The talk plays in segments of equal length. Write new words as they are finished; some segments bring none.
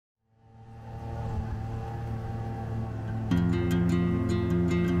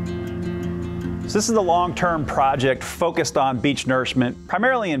So this is a long-term project focused on beach nourishment,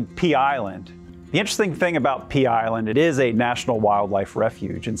 primarily in Pea Island. The interesting thing about Pea Island, it is a national wildlife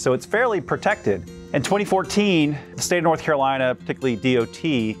refuge, and so it's fairly protected. In 2014, the state of North Carolina, particularly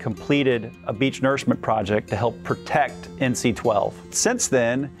DOT, completed a beach nourishment project to help protect NC-12. Since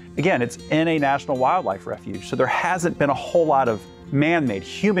then, again, it's in a national wildlife refuge, so there hasn't been a whole lot of man-made,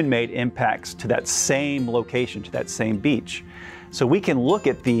 human-made impacts to that same location, to that same beach. So we can look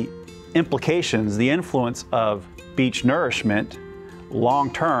at the implications, the influence of beach nourishment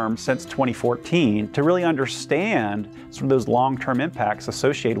long-term since 2014 to really understand some of those long-term impacts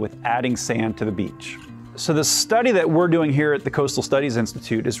associated with adding sand to the beach. So the study that we're doing here at the Coastal Studies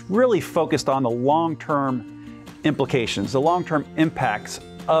Institute is really focused on the long-term implications, the long-term impacts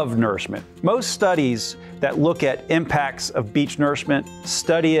of nourishment. Most studies that look at impacts of beach nourishment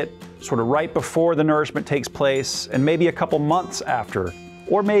study it sort of right before the nourishment takes place and maybe a couple months after,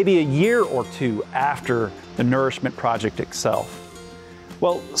 or maybe a year or two after the nourishment project itself.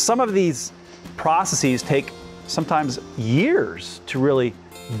 Well, some of these processes take sometimes years to really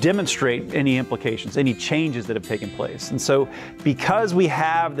demonstrate any implications, any changes that have taken place. And so because we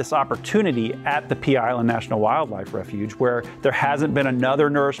have this opportunity at the Pea Island National Wildlife Refuge where there hasn't been another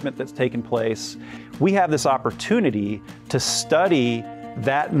nourishment that's taken place, we have this opportunity to study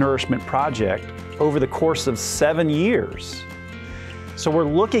that nourishment project over the course of 7 years. So we're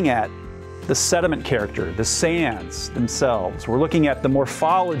looking at the sediment character, the sands themselves. We're looking at the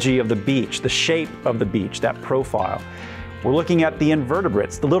morphology of the beach, the shape of the beach, that profile. We're looking at the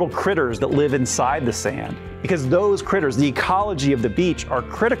invertebrates, the little critters that live inside the sand, because those critters, the ecology of the beach, are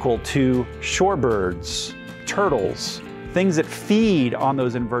critical to shorebirds, turtles, things that feed on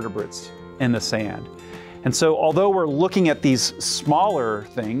those invertebrates in the sand. And so although we're looking at these smaller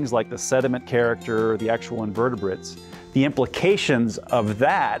things like the sediment character, the actual invertebrates, the implications of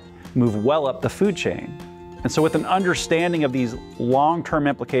that move well up the food chain. And so with an understanding of these long-term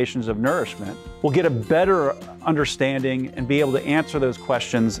implications of nourishment, we'll get a better understanding and be able to answer those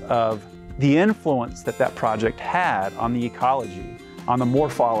questions of the influence that that project had on the ecology, on the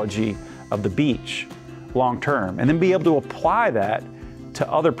morphology of the beach long-term, and then be able to apply that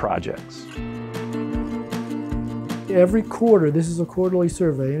to other projects. Every quarter, this is a quarterly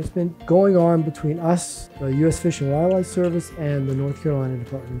survey, and it's been going on between us, the U.S. Fish and Wildlife Service, and the North Carolina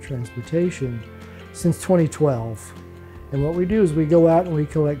Department of Transportation since 2012. And what we do is we go out and we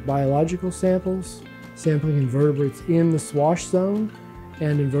collect biological samples, sampling invertebrates in the swash zone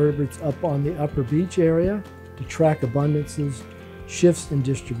and invertebrates up on the upper beach area to track abundances, shifts in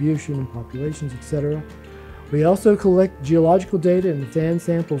distribution and populations, etc. We also collect geological data and sand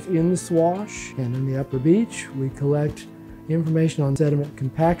samples in the swash and in the upper beach. We collect information on sediment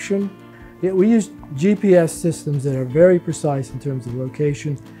compaction. We use GPS systems that are very precise in terms of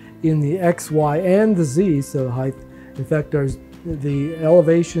location in the X, Y, and the Z, so height. In fact, the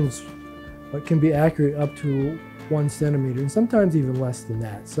elevations can be accurate up to 1 centimeter, and sometimes even less than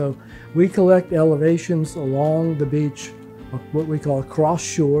that. So we collect elevations along the beach, what we call a cross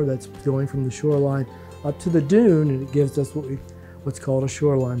shore, that's going from the shoreline up to the dune, and it gives us what's called a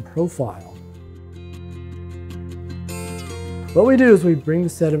shoreline profile. What we do is we bring the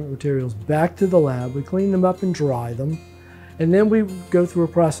sediment materials back to the lab, we clean them up and dry them, and then we go through a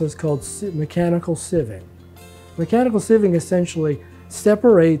process called mechanical sieving. Mechanical sieving essentially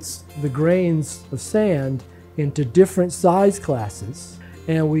separates the grains of sand into different size classes,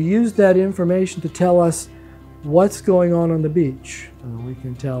 and we use that information to tell us what's going on the beach. We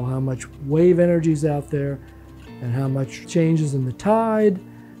can tell how much wave energy is out there and how much changes in the tide,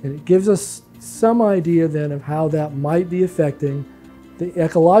 and it gives us some idea then of how that might be affecting the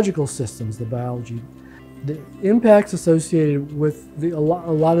ecological systems, the biology, the impacts associated with a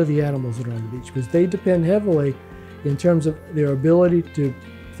lot of the animals that are on the beach, because they depend heavily in terms of their ability to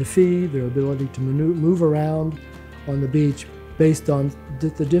feed, their ability to move around on the beach based on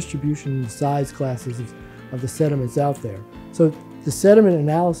the distribution and size classes of the sediments out there. So the sediment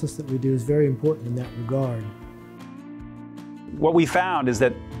analysis that we do is very important in that regard. What we found is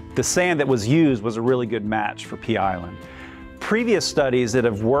that the sand that was used was a really good match for Pea Island. Previous studies that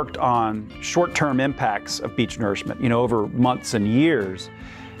have worked on short-term impacts of beach nourishment, over months and years,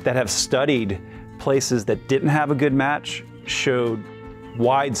 that have studied places that didn't have a good match, showed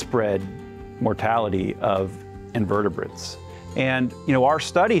widespread mortality of invertebrates. And our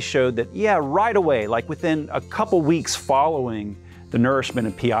study showed that, right away, like within a couple weeks following the nourishment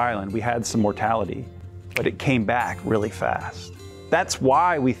of Pea Island, we had some mortality, but it came back really fast. That's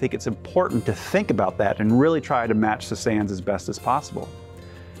why we think it's important to think about that and really try to match the sands as best as possible.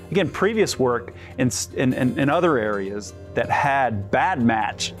 Again, previous work in other areas that had bad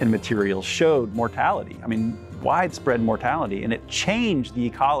match in materials showed mortality. I mean, widespread mortality, and it changed the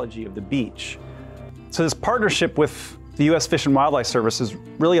ecology of the beach. So this partnership with the U.S. Fish and Wildlife Service has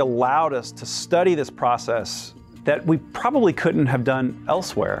really allowed us to study this process that we probably couldn't have done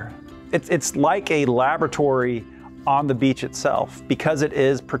elsewhere. It's like a laboratory on the beach itself, because it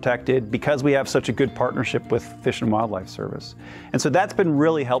is protected, because we have such a good partnership with Fish and Wildlife Service. And so that's been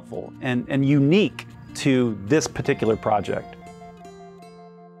really helpful and unique to this particular project.